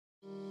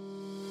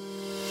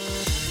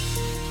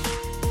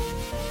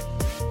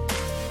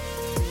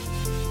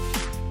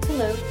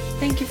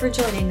Thank you for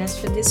joining us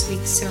for this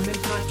week's sermon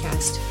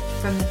podcast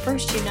from the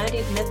First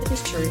United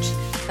Methodist Church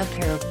of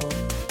Paragould.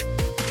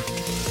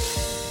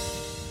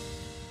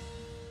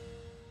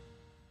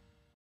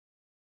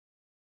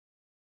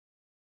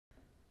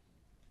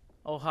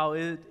 Oh, how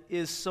it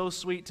is so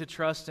sweet to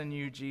trust in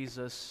you,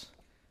 Jesus,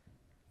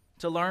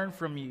 to learn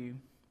from you.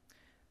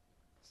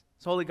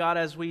 So, Holy God,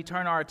 as we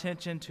turn our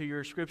attention to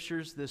your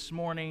scriptures this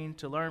morning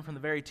to learn from the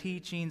very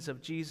teachings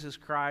of Jesus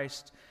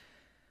Christ,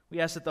 we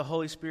ask that the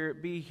Holy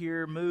Spirit be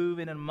here,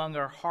 moving among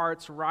our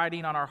hearts,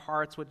 writing on our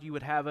hearts what you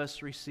would have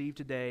us receive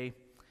today.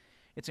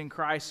 It's in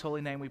Christ's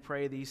holy name we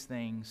pray these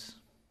things.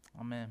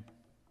 Amen.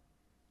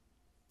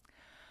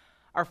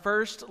 Our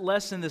first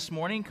lesson this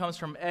morning comes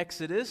from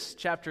Exodus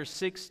chapter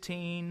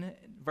 16,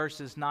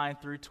 verses 9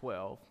 through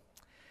 12.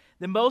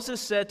 Then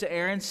Moses said to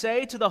Aaron,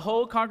 "Say to the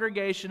whole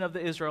congregation of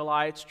the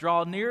Israelites,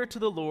 draw near to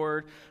the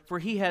Lord, for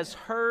he has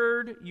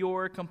heard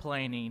your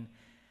complaining."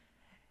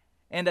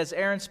 And as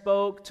Aaron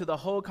spoke to the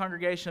whole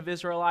congregation of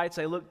Israelites,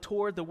 they looked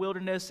toward the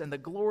wilderness, and the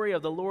glory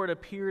of the Lord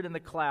appeared in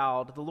the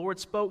cloud. The Lord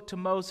spoke to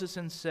Moses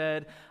and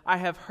said, "I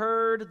have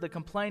heard the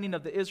complaining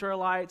of the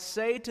Israelites.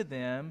 Say to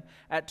them,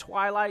 at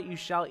twilight you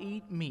shall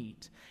eat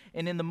meat,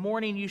 and in the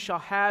morning you shall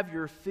have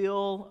your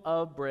fill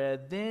of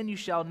bread. Then you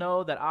shall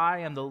know that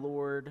I am the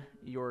Lord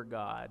your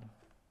God."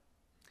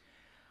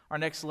 Our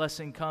next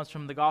lesson comes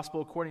from the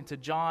Gospel according to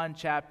John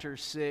chapter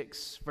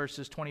 6,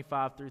 verses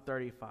 25 through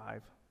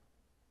 35.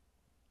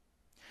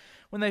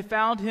 When they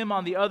found him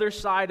on the other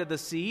side of the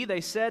sea,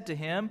 they said to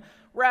him,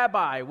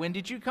 "Rabbi, when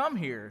did you come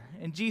here?"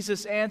 And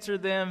Jesus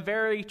answered them,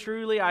 "Very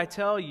truly I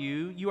tell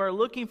you, you are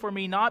looking for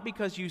me not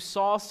because you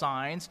saw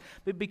signs,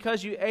 but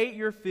because you ate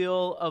your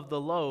fill of the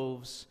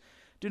loaves.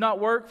 Do not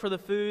work for the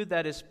food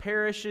that is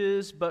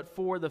perishes, but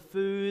for the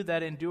food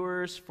that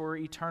endures for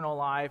eternal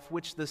life,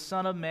 which the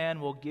Son of Man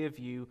will give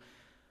you.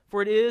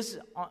 For it is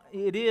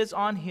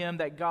on him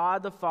that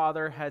God the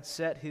Father had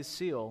set his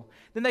seal."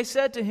 Then they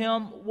said to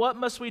him, "What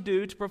must we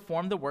do to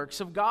perform the works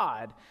of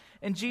God?"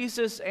 And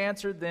Jesus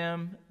answered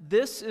them,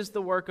 "This is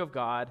the work of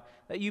God,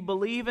 that you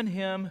believe in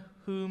him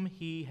whom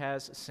he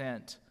has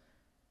sent."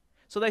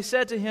 So they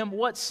said to him,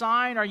 "What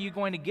sign are you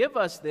going to give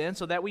us then,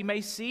 so that we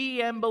may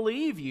see and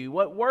believe you?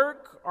 What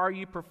work are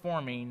you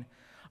performing?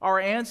 Our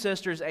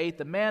ancestors ate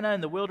the manna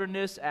in the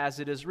wilderness, as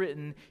it is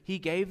written, 'He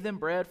gave them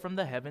bread from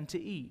the heaven to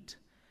eat.'"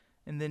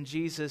 And then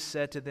Jesus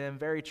said to them,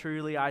 "Very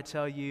truly I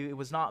tell you, it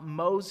was not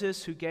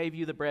Moses who gave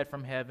you the bread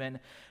from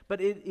heaven,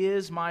 but it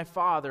is my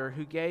Father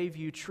who gave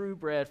you true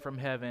bread from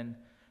heaven.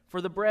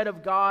 For the bread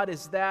of God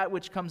is that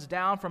which comes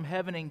down from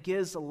heaven and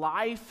gives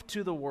life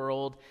to the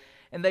world."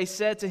 And they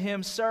said to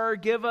him, "Sir,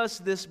 give us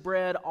this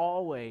bread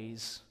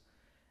always."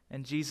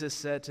 And Jesus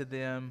said to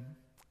them,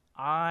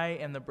 "I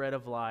am the bread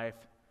of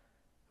life.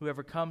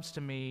 Whoever comes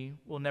to me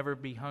will never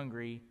be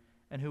hungry,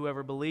 and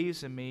whoever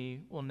believes in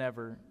me will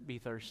never be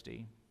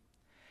thirsty."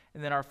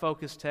 And then our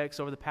focus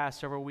text over the past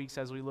several weeks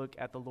as we look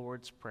at the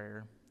Lord's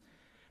Prayer.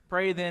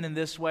 Pray then in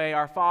this way: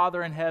 "Our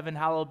Father in heaven,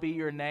 hallowed be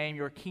your name.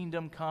 Your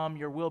kingdom come,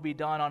 your will be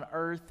done on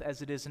earth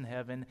as it is in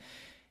heaven.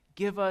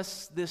 Give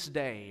us this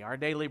day our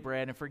daily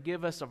bread, and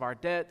forgive us of our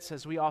debts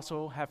as we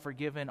also have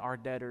forgiven our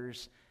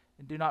debtors.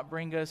 And do not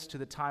bring us to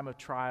the time of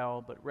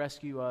trial, but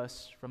rescue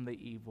us from the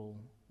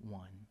evil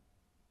one."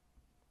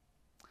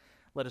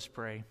 Let us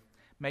pray.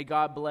 May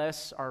God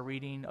bless our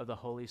reading of the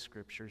Holy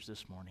Scriptures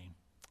this morning.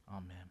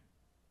 Amen.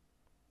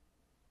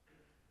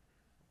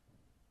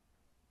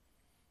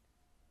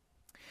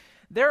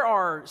 There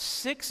are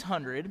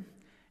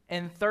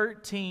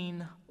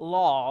 613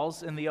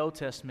 laws in the Old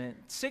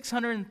Testament,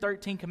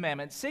 613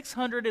 commandments,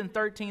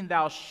 613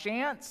 thou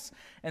shan'ts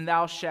and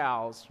thou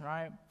shalls,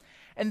 right?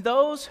 And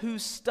those who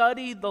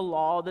studied the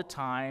law of the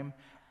time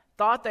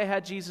thought they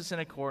had Jesus in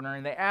a corner,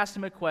 and they asked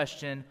him a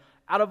question: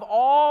 out of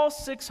all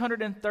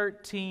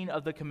 613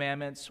 of the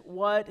commandments,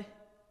 what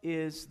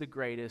is the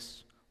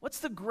greatest?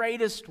 What's the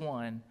greatest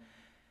one?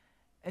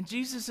 And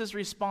Jesus'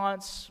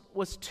 response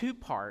was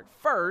two-part.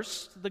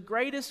 First, the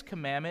greatest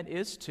commandment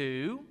is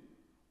to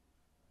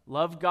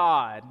love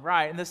God,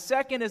 right? And the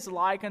second is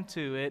like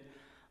unto it,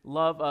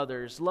 love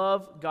others.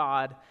 Love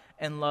God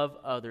and love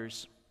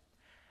others.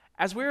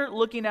 As we're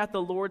looking at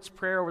the Lord's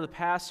Prayer over the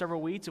past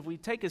several weeks, if we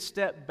take a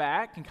step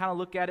back and kind of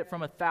look at it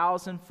from a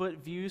 1,000-foot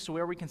view, so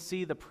where we can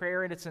see the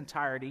prayer in its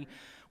entirety,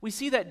 we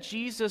see that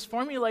Jesus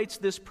formulates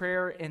this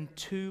prayer in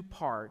two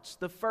parts.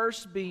 The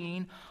first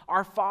being,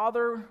 "Our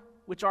Father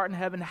which art in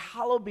heaven,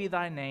 hallowed be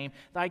thy name.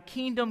 Thy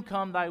kingdom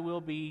come, thy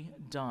will be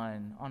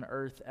done on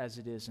earth as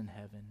it is in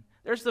heaven."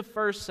 There's the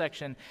first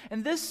section.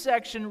 And this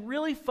section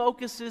really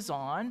focuses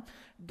on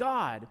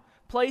God,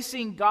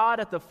 placing God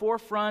at the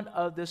forefront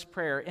of this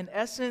prayer. In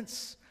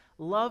essence,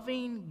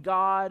 loving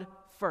God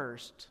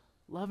first.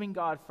 Loving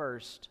God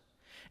first.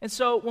 And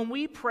so when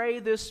we pray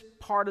this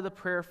part of the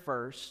prayer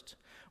first,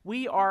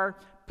 we are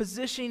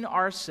positioning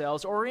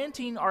ourselves,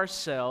 orienting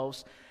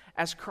ourselves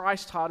as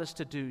Christ taught us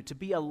to do, to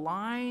be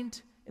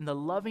aligned in the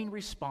loving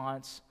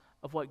response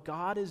of what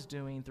God is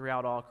doing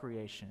throughout all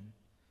creation.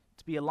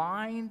 To be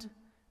aligned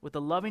with a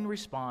loving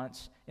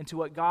response into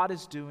what God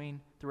is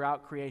doing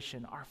throughout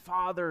creation. Our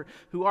Father,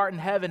 who art in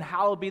heaven,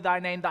 hallowed be thy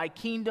name. Thy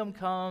kingdom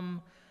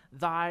come,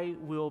 thy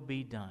will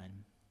be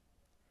done.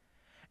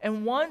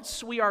 And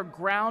once we are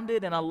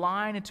grounded and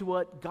aligned into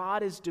what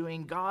God is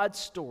doing, God's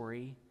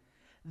story,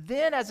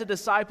 then as a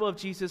disciple of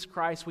Jesus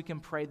Christ, we can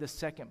pray the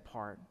second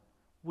part,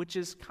 which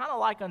is kind of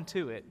like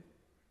unto it,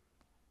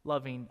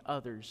 loving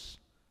others,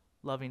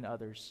 loving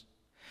others.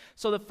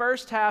 So the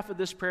first half of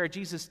this prayer,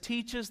 Jesus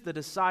teaches the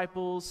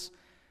disciples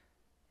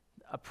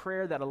a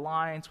prayer that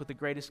aligns with the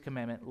greatest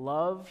commandment,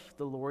 love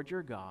the Lord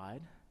your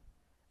God.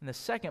 And the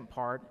second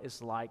part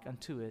is like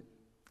unto it,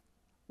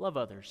 love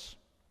others.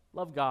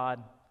 Love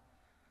God,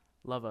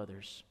 love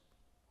others.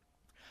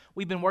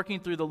 We've been working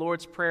through the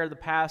Lord's Prayer the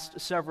past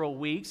several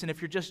weeks, and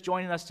if you're just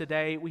joining us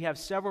today, we have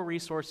several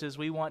resources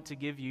we want to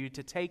give you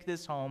to take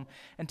this home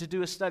and to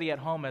do a study at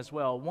home as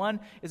well. One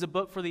is a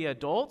book for the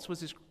adults,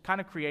 which is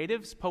kind of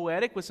creative, it's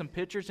poetic with some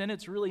pictures in it.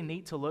 It's really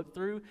neat to look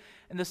through.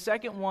 And the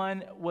second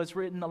one was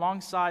written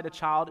alongside a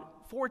child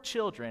for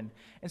children.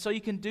 And so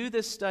you can do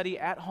this study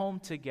at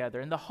home together.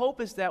 And the hope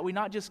is that we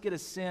not just get a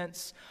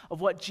sense of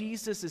what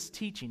Jesus is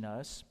teaching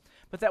us,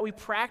 but that we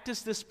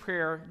practice this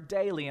prayer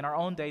daily in our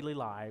own daily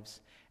lives,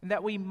 and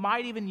that we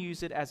might even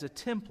use it as a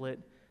template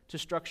to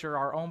structure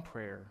our own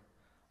prayer,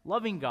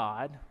 loving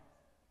God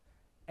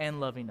and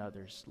loving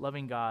others,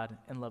 loving God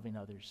and loving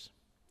others.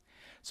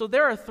 So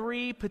there are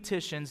three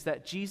petitions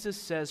that Jesus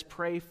says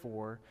pray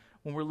for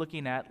when we're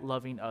looking at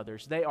loving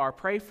others. They are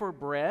pray for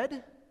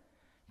bread,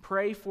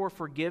 pray for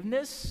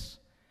forgiveness,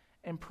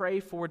 and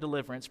pray for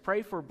deliverance.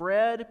 Pray for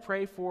bread,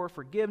 pray for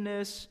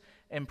forgiveness,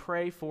 and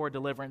pray for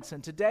deliverance.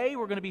 And today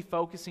we're going to be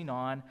focusing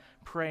on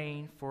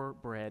praying for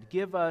bread.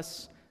 Give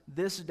us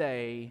this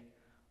day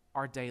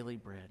our daily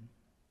bread.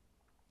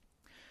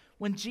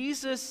 When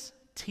Jesus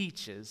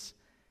teaches,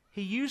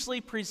 he usually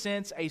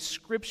presents a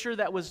scripture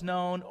that was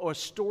known or a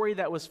story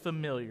that was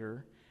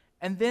familiar,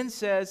 and then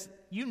says,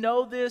 you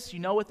know this, you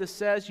know what this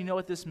says, you know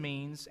what this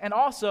means, and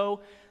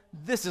also,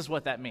 this is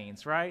what that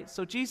means, right?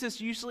 So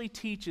Jesus usually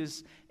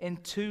teaches in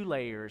two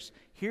layers.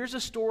 Here's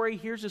a story,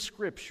 here's a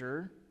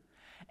scripture,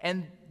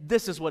 and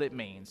this is what it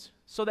means,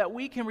 so that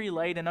we can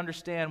relate and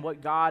understand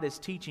what God is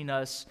teaching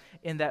us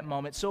in that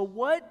moment. So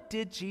what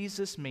did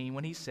Jesus mean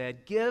when he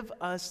said, give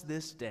us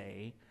this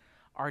day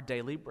our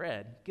daily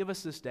bread? Give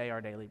us this day our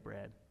daily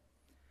bread.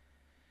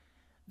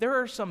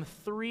 There are some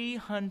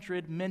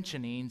 300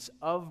 mentionings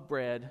of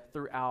bread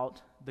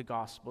throughout the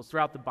Gospels,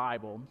 throughout the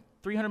Bible.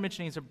 300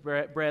 mentionings of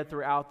bread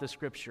throughout the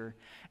Scripture.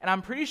 And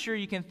I'm pretty sure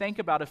you can think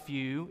about a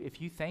few, if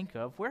you think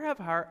of, where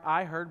have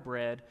I heard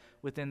bread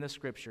within the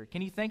Scripture?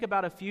 Can you think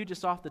about a few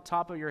just off the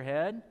top of your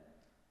head?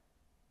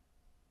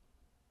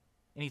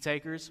 Any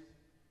takers?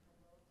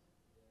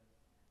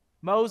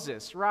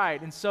 Moses, right.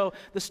 And so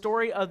the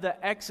story of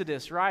the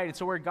Exodus, right. And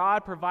so where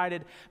God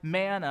provided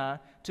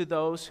manna to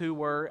those who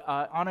were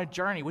on a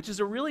journey, which is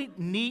a really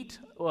neat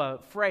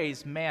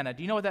phrase, manna.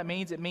 Do you know what that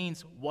means? It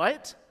means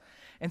what?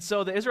 And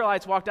so the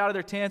Israelites walked out of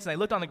their tents and they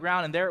looked on the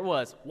ground and there it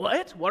was.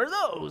 What? What are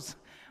those?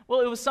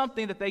 Well, it was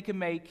something that they could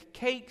make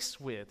cakes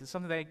with. It's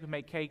something they could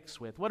make cakes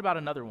with. What about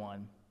another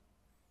one?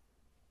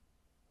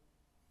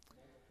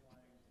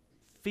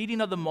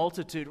 Feeding of the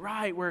multitude,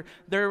 right, where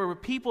there were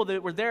people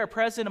that were there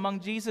present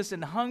among Jesus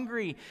and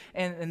hungry,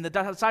 and the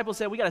disciples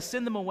said, we got to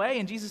send them away,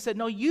 and Jesus said,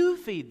 no, you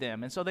feed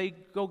them. And so they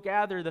go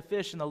gather the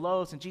fish and the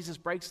loaves, and Jesus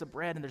breaks the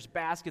bread, and there's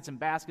baskets and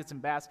baskets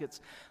and baskets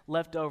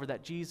left over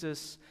that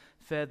Jesus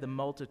fed the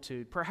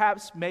multitude.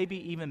 Perhaps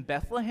maybe even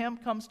Bethlehem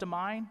comes to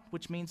mind,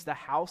 which means the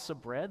house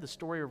of bread. The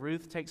story of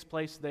Ruth takes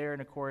place there,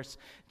 and of course,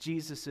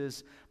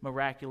 Jesus'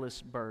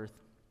 miraculous birth.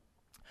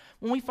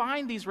 When we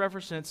find these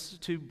references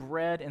to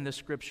bread in the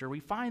Scripture, we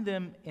find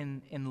them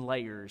in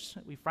layers.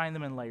 We find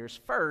them in layers.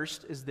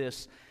 First is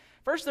this.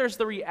 First, there's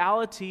the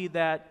reality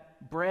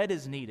that bread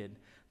is needed.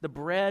 The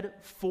bread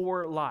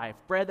for life.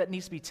 Bread that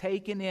needs to be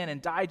taken in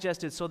and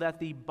digested so that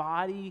the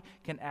body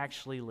can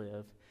actually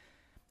live.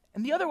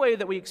 And the other way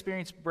that we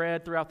experience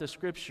bread throughout the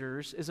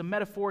Scriptures is a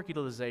metaphoric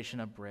utilization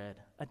of bread,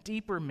 a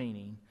deeper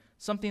meaning,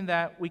 something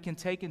that we can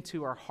take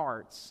into our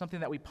hearts, something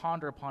that we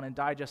ponder upon and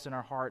digest in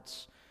our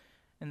hearts,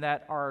 and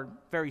that our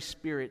very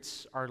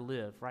spirits are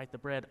live, right? The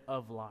bread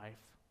of life.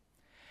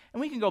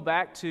 And we can go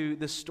back to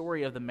the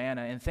story of the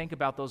manna and think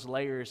about those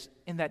layers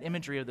in that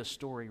imagery of the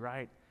story,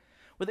 right?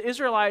 Where the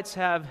Israelites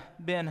have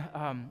been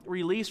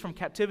released from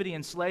captivity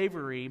and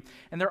slavery,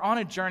 and they're on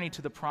a journey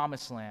to the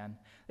promised land.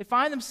 They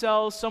find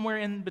themselves somewhere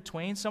in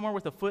between, somewhere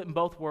with a foot in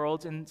both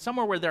worlds, and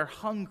somewhere where they're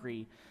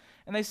hungry.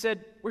 And they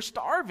said, we're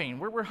starving,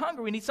 we're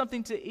hungry, we need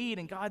something to eat.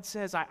 And God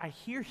says, I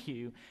hear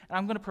you, and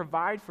I'm going to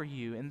provide for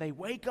you. And they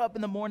wake up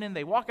in the morning,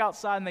 they walk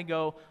outside, and they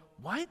go,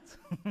 what?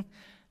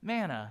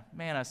 Manna,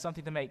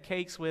 something to make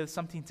cakes with,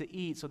 something to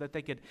eat so that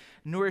they could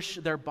nourish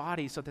their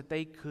bodies so that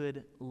they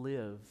could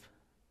live.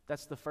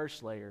 That's the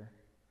first layer.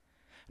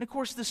 And of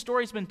course, this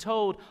story's been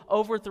told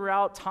over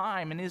throughout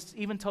time and is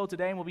even told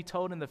today and will be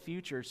told in the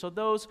future. So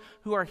those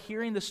who are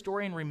hearing the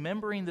story and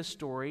remembering the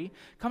story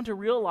come to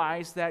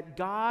realize that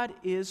God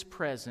is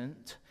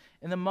present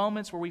In the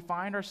moments where we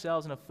find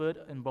ourselves in a foot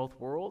in both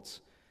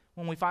worlds,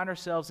 when we find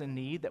ourselves in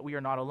need, that we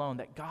are not alone,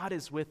 that God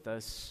is with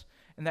us,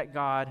 and that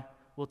God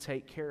will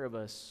take care of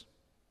us.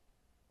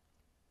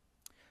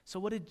 So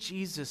what did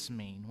Jesus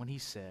mean when he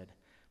said,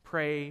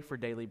 pray for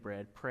daily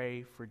bread,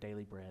 pray for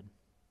daily bread?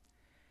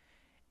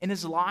 In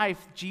his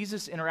life,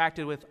 Jesus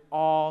interacted with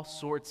all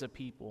sorts of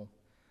people.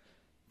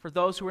 For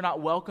those who were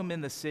not welcome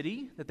in the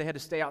city, that they had to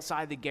stay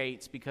outside the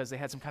gates because they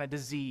had some kind of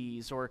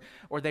disease or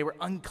they were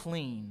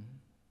unclean,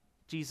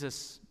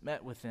 Jesus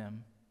met with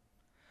them.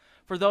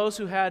 For those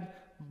who had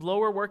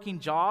lower working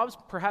jobs,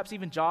 perhaps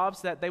even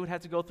jobs that they would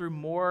have to go through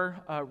more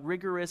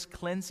rigorous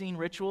cleansing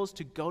rituals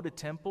to go to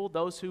temple,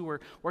 those who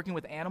were working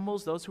with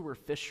animals, those who were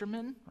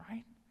fishermen,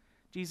 right?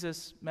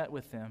 Jesus met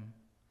with them.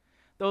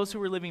 Those who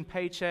were living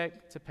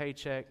paycheck to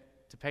paycheck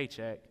to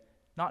paycheck,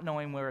 not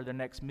knowing where their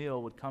next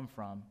meal would come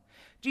from.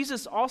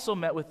 Jesus also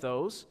met with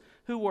those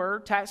who were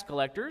tax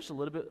collectors, a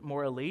little bit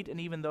more elite,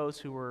 and even those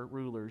who were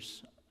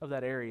rulers of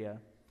that area.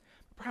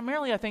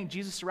 Primarily, I think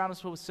Jesus surrounded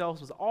himself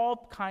with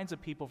all kinds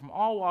of people from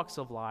all walks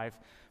of life,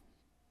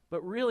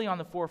 but really on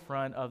the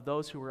forefront of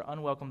those who were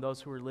unwelcome, those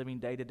who were living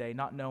day to day,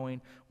 not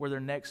knowing where their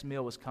next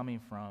meal was coming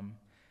from.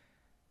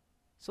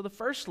 So the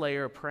first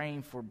layer of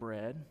praying for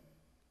bread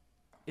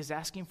is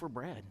asking for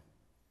bread.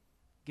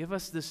 Give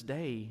us this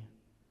day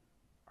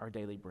our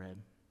daily bread.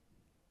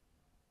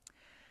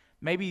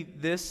 Maybe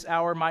this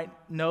hour might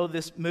know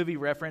this movie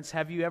reference.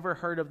 Have you ever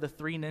heard of the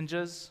Three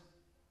Ninjas?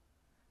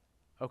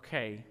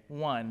 Okay,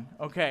 one.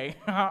 Okay,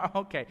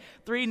 okay.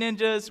 Three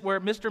Ninjas, where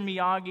Mr.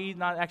 Miyagi,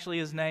 not actually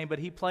his name, but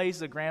he plays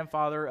the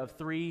grandfather of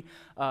three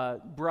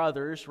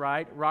brothers,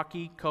 right?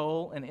 Rocky,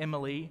 Cole, and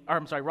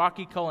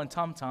Rocky, Cole, and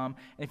Tum Tum.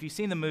 And if you've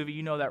seen the movie,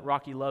 you know that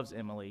Rocky loves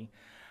Emily.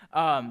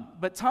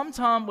 But Tum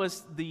Tum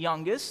was the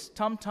youngest.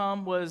 Tum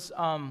Tum was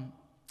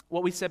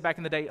what we said back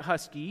in the day,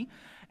 husky.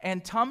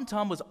 And Tum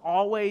Tum was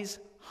always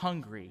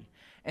hungry.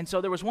 And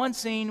so there was one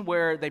scene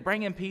where they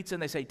bring in pizza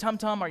and they say, Tum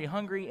Tum, are you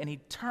hungry? And he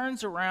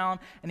turns around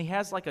and he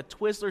has like a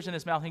Twizzlers in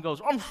his mouth and he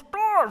goes, I'm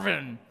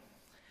starving.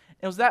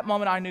 It was that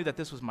moment I knew that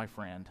this was my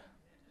friend.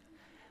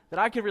 That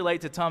I could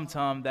relate to Tum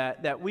Tum,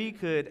 that we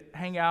could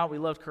hang out, we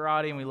loved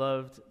karate, and we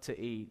loved to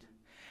eat.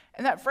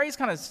 And that phrase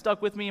kind of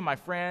stuck with me and my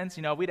friends.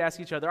 You know, we'd ask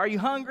each other, are you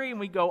hungry? And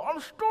we'd go, I'm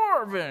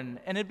starving.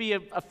 And it'd be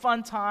a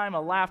fun time,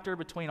 a laughter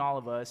between all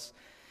of us.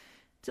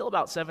 Till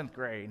about seventh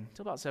grade.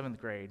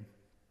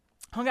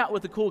 Hung out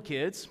with the cool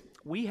kids.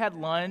 We had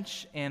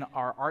lunch in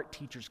our art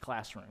teacher's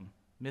classroom,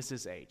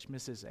 Mrs. H.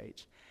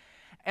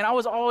 And I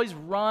was always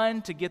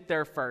run to get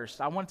there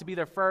first. I wanted to be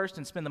there first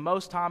and spend the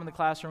most time in the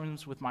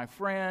classrooms with my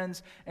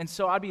friends. And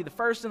so I'd be the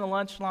first in the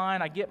lunch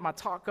line. I get my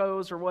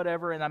tacos or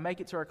whatever, and I make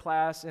it to our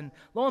class. And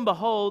lo and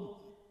behold,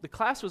 the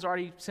class was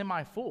already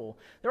semi-full.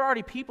 There were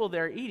already people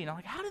there eating. I'm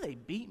like, how do they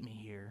beat me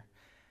here?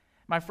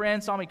 My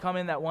friend saw me come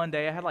in that one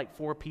day. I had like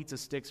 4 pizza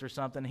sticks or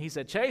something. He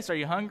said, Chase, are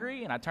you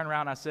hungry? And I turned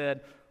around and I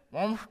said,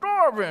 I'm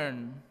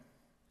starving.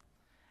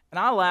 And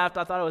I laughed.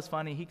 I thought it was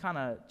funny. He kind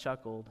of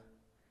chuckled.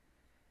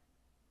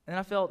 And then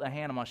I felt a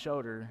hand on my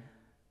shoulder.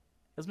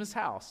 It was Miss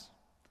House.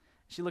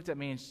 She looked at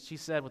me and she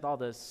said, with all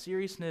the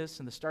seriousness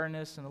and the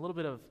sternness and a little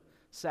bit of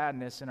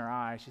sadness in her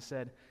eyes, she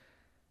said,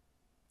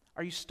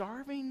 are you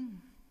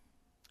starving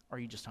or are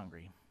you just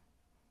hungry?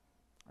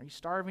 Are you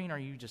starving or are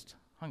you just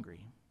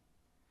hungry?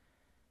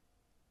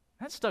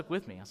 That stuck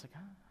with me. I was like,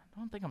 I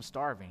don't think I'm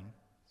starving.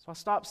 So I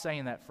stopped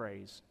saying that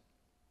phrase.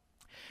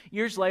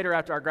 Years later,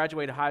 after I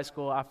graduated high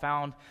school, I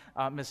found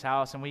Miss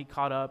House, and we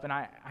caught up, and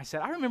I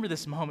said, I remember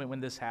this moment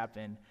when this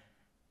happened.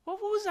 What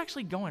was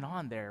actually going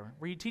on there?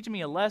 Were you teaching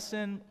me a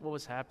lesson? What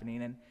was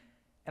happening? And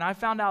I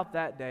found out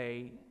that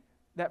day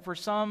that for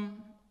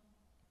some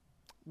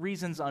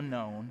reasons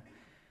unknown,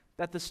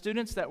 that the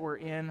students that were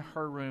in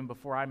her room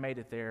before I made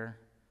it there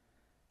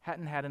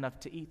hadn't had enough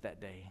to eat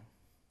that day.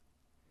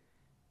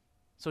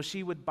 So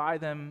she would buy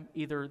them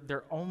either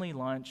their only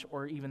lunch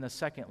or even the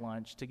second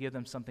lunch to give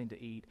them something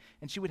to eat.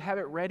 And she would have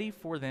it ready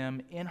for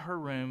them in her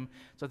room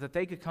so that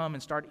they could come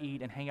and start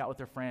eat and hang out with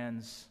their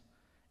friends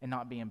and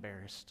not be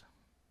embarrassed.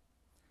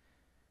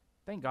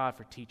 Thank God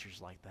for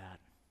teachers like that.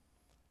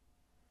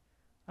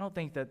 I don't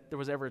think that there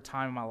was ever a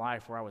time in my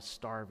life where I was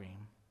starving.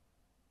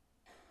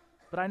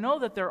 But I know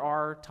that there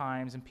are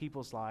times in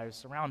people's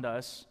lives around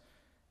us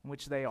in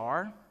which they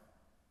are.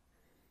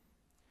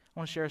 I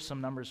want to share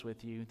some numbers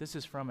with you. This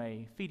is from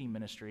a feeding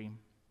ministry.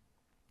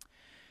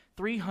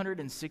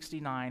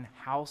 369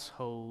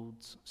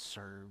 households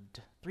served.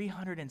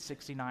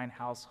 369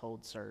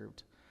 households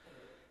served.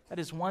 That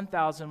is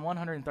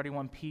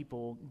 1,131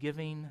 people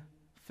giving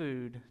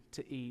food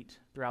to eat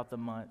throughout the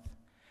month.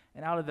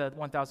 And out of the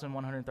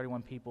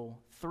 1,131 people,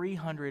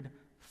 300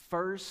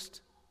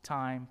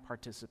 first-time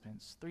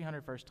participants.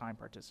 300 first-time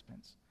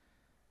participants.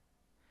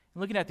 And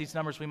looking at these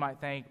numbers, we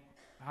might think,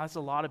 wow, that's a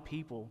lot of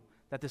people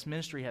that this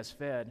ministry has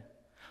fed.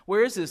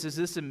 Where is this? Is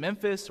this in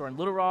Memphis or in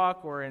Little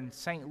Rock or in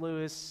St.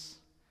 Louis?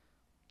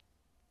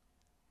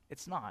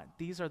 It's not.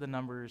 These are the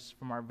numbers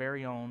from our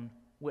very own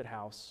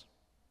Whithouse.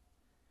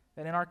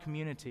 That in our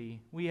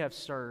community, we have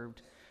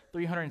served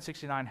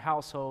 369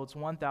 households,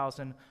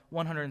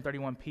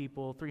 1,131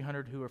 people,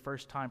 300 who were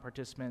first-time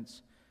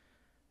participants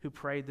who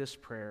prayed this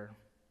prayer.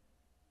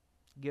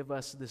 Give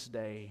us this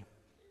day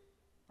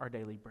our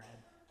daily bread.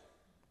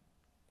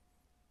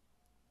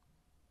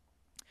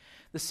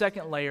 The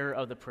second layer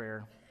of the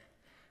prayer.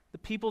 The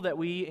people that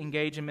we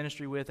engage in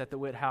ministry with at the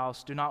Witt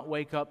House do not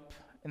wake up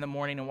in the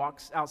morning and walk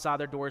outside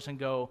their doors and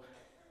go,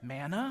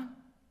 manna?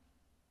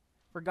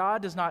 For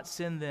God does not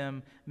send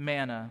them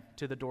manna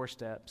to the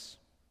doorsteps.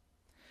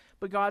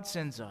 But God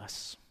sends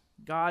us.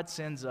 God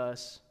sends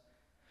us.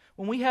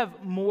 When we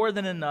have more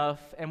than enough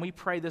and we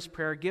pray this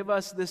prayer, give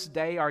us this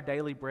day our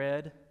daily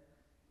bread.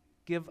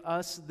 Give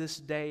us this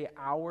day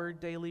our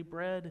daily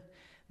bread.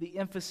 The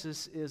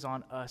emphasis is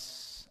on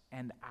us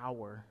and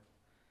our.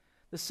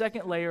 The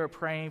second layer of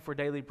praying for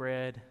daily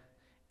bread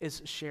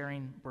is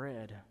sharing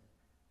bread.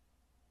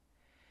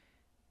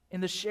 In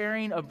the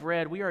sharing of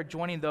bread, we are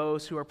joining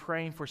those who are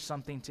praying for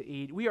something to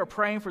eat. We are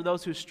praying for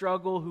those who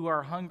struggle, who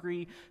are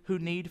hungry, who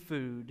need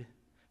food,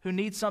 who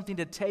need something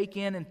to take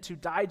in and to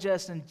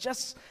digest and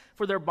just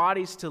for their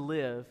bodies to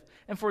live.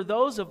 And for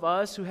those of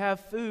us who have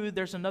food,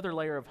 there's another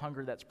layer of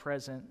hunger that's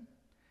present.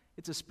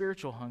 It's a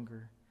spiritual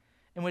hunger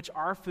in which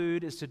our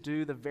food is to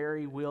do the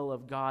very will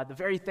of God, the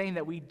very thing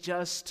that we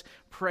just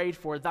prayed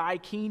for. Thy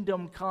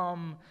kingdom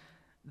come,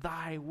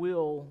 thy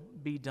will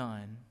be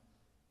done.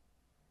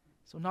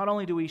 So not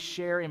only do we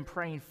share in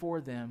praying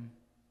for them,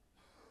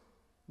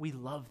 we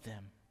love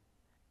them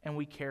and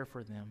we care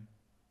for them.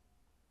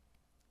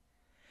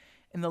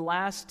 In the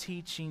last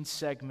teaching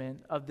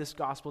segment of this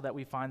gospel that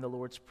we find, the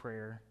Lord's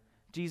Prayer,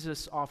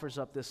 Jesus offers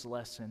up this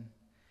lesson.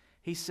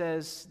 He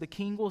says, the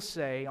king will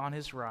say on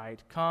his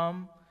right,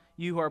 come,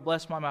 you who are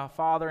blessed by my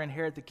Father,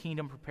 inherit the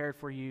kingdom prepared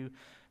for you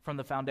from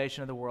the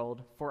foundation of the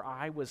world. For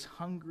I was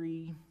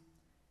hungry,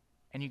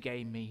 and you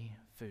gave me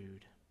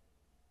food.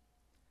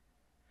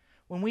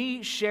 When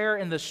we share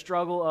in the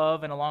struggle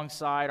of and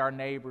alongside our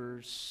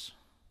neighbors,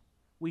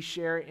 we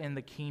share in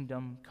the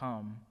kingdom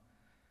come.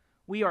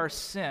 We are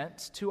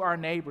sent to our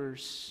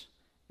neighbors,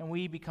 and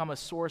we become a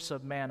source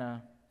of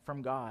manna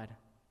from God.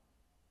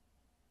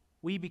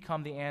 We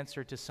become the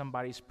answer to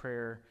somebody's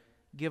prayer,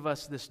 give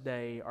us this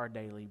day our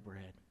daily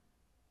bread.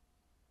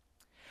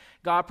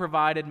 God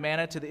provided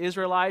manna to the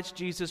Israelites.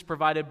 Jesus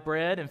provided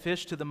bread and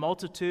fish to the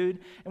multitude.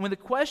 And when the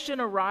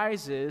question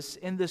arises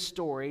in this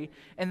story,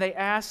 and they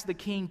ask the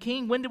king,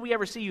 King, when did we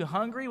ever see you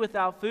hungry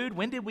without food?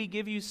 When did we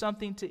give you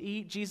something to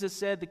eat? Jesus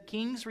said the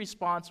king's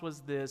response was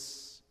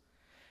this,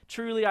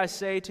 truly I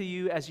say to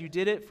you, as you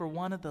did it for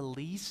one of the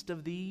least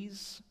of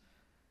these,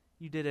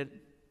 you did it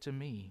to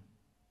me.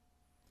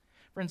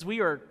 Friends,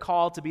 we are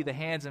called to be the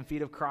hands and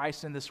feet of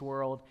Christ in this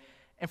world.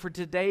 And for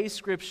today's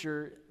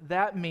scripture,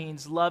 that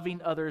means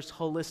loving others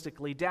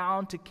holistically,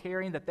 down to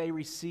caring that they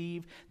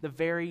receive the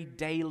very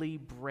daily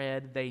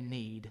bread they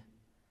need.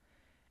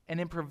 And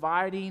in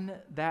providing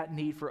that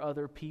need for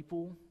other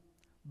people,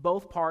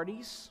 both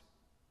parties,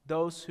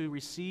 those who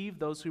receive,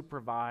 those who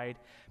provide,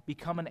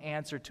 become an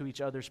answer to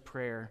each other's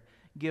prayer.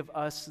 Give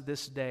us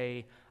this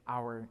day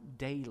our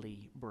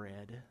daily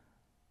bread.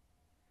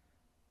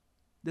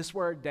 This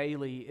word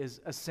daily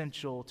is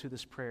essential to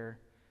this prayer.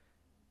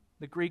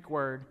 The Greek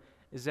word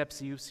is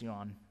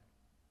epsiousion,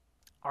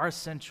 our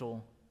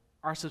essential,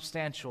 our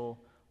substantial,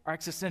 our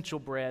existential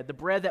bread, the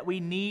bread that we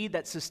need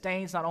that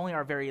sustains not only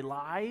our very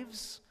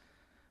lives,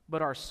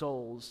 but our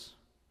souls.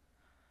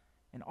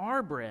 And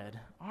our bread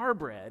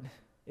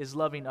is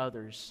loving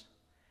others.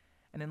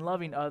 And in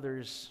loving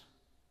others,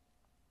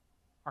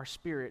 our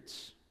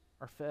spirits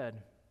are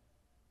fed.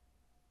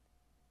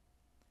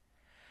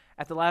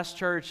 At the last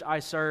church I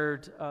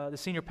served, the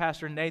senior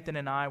pastor Nathan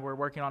and I were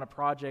working on a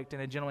project,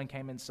 and a gentleman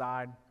came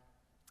inside.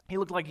 He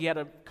looked like he had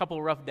a couple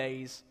of rough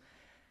days.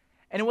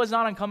 And it was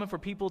not uncommon for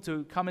people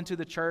to come into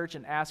the church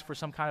and ask for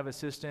some kind of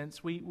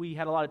assistance. We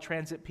had a lot of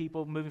transit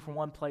people moving from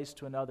one place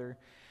to another.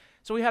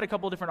 So we had a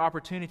couple of different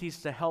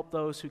opportunities to help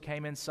those who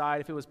came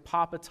inside. If it was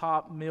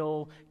Pop-A-Top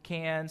meal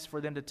cans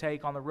for them to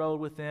take on the road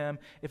with them,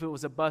 if it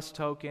was a bus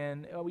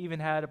token, we even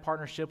had a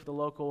partnership with a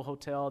local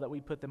hotel that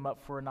we put them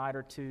up for a night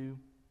or two.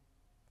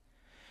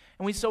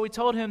 And so we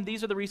told him,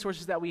 these are the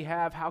resources that we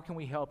have. How can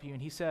we help you?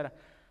 And he said,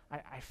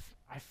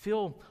 I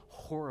feel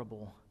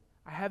horrible.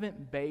 I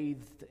haven't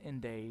bathed in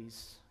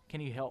days.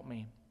 Can you help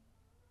me?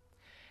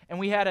 And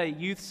we had a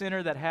youth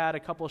center that had a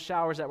couple of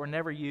showers that were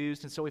never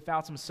used, and so we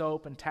found some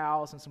soap and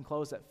towels and some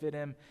clothes that fit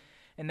him.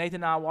 And Nathan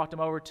and I walked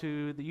him over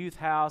to the youth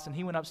house, and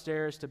he went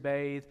upstairs to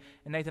bathe,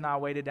 and Nathan and I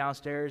waited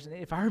downstairs. And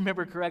if I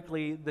remember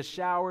correctly, the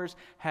showers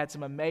had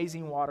some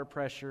amazing water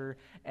pressure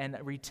and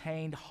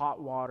retained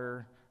hot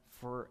water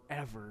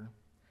forever.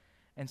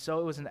 And so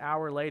it was an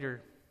hour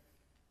later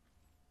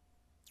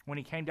when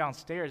he came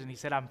downstairs and he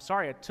said, I'm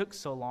sorry it took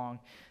so long.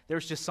 There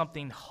was just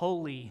something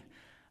holy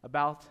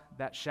about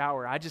that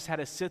shower. I just had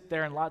to sit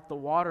there and let the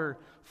water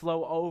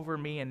flow over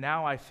me, and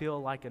now I feel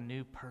like a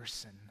new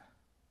person.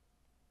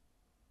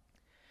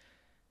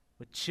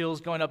 With chills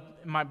going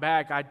up in my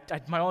back,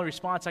 my only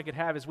response I could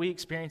have is we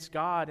experience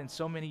God in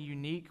so many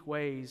unique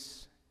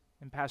ways.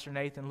 And Pastor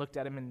Nathan looked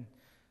at him and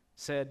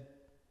said,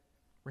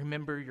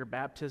 remember your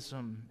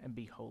baptism and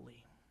be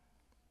holy.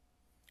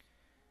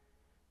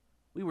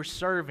 We were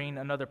serving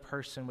another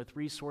person with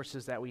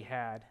resources that we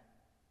had,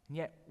 and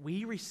yet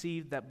we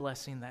received that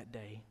blessing that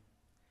day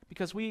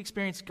because we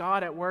experienced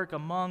God at work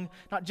among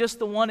not just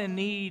the one in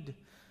need,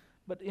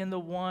 but in the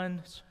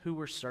ones who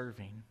were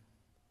serving.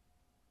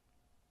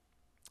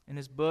 In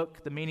his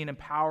book, The Meaning and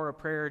Power of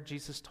Prayer,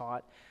 Jesus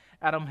taught,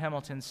 Adam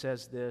Hamilton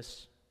says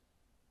this: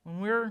 when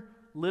we're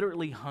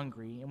literally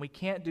hungry and we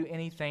can't do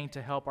anything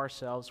to help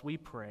ourselves, we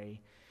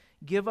pray,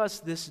 give us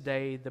this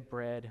day the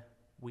bread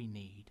we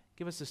need.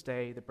 Give us this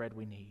day the bread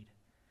we need.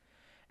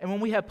 And when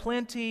we have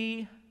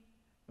plenty,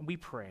 we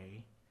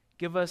pray,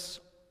 give us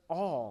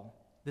all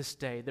this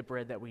day the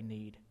bread that we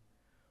need.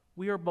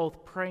 We are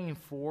both praying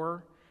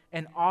for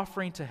and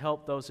offering to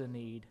help those in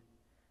need.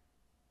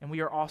 And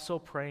we are also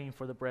praying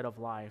for the bread of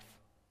life,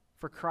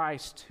 for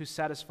Christ who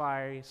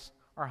satisfies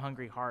our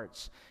hungry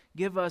hearts.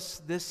 Give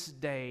us this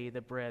day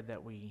the bread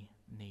that we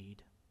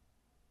need.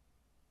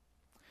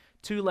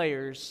 2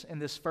 layers in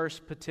this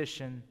first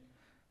petition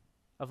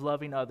of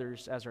loving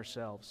others as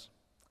ourselves.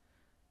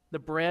 The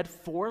bread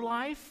for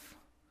life,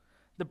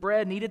 the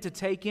bread needed to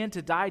take in,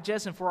 to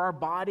digest, and for our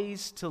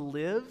bodies to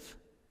live,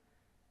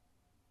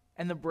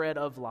 and the bread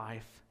of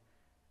life,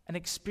 an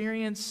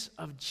experience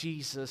of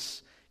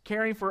Jesus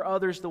caring for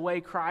others the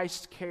way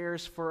Christ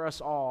cares for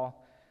us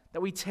all,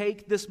 that we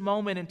take this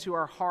moment into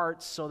our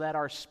hearts so that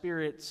our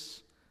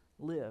spirits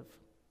live.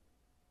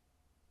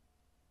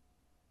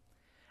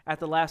 At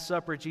the Last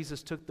Supper,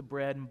 Jesus took the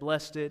bread and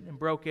blessed it and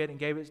broke it and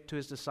gave it to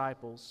his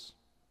disciples.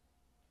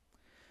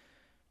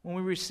 When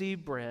we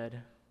receive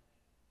bread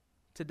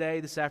today,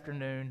 this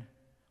afternoon,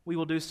 we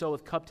will do so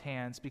with cupped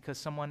hands because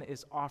someone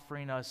is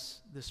offering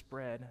us this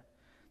bread,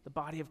 the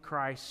body of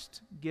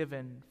Christ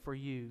given for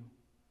you.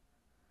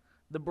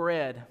 The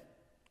bread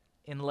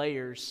in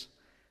layers,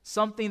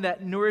 something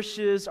that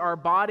nourishes our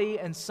body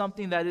and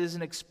something that is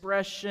an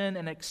expression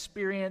and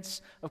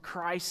experience of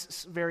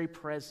Christ's very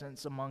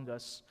presence among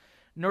us,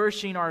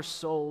 nourishing our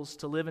souls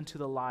to live into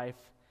the life,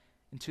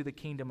 into the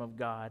kingdom of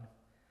God.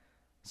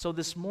 So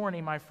this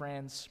morning, my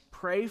friends,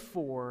 pray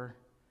for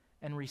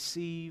and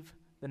receive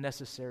the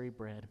necessary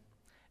bread.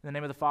 In the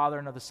name of the Father,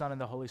 and of the Son, and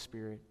the Holy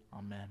Spirit.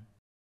 Amen.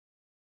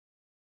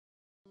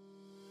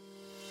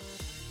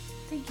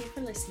 Thank you for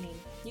listening.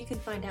 You can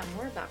find out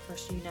more about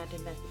First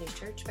United Methodist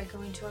Church by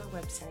going to our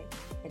website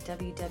at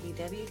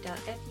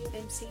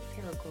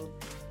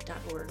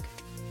www.fumcparagould.org.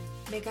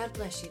 May God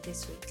bless you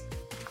this week.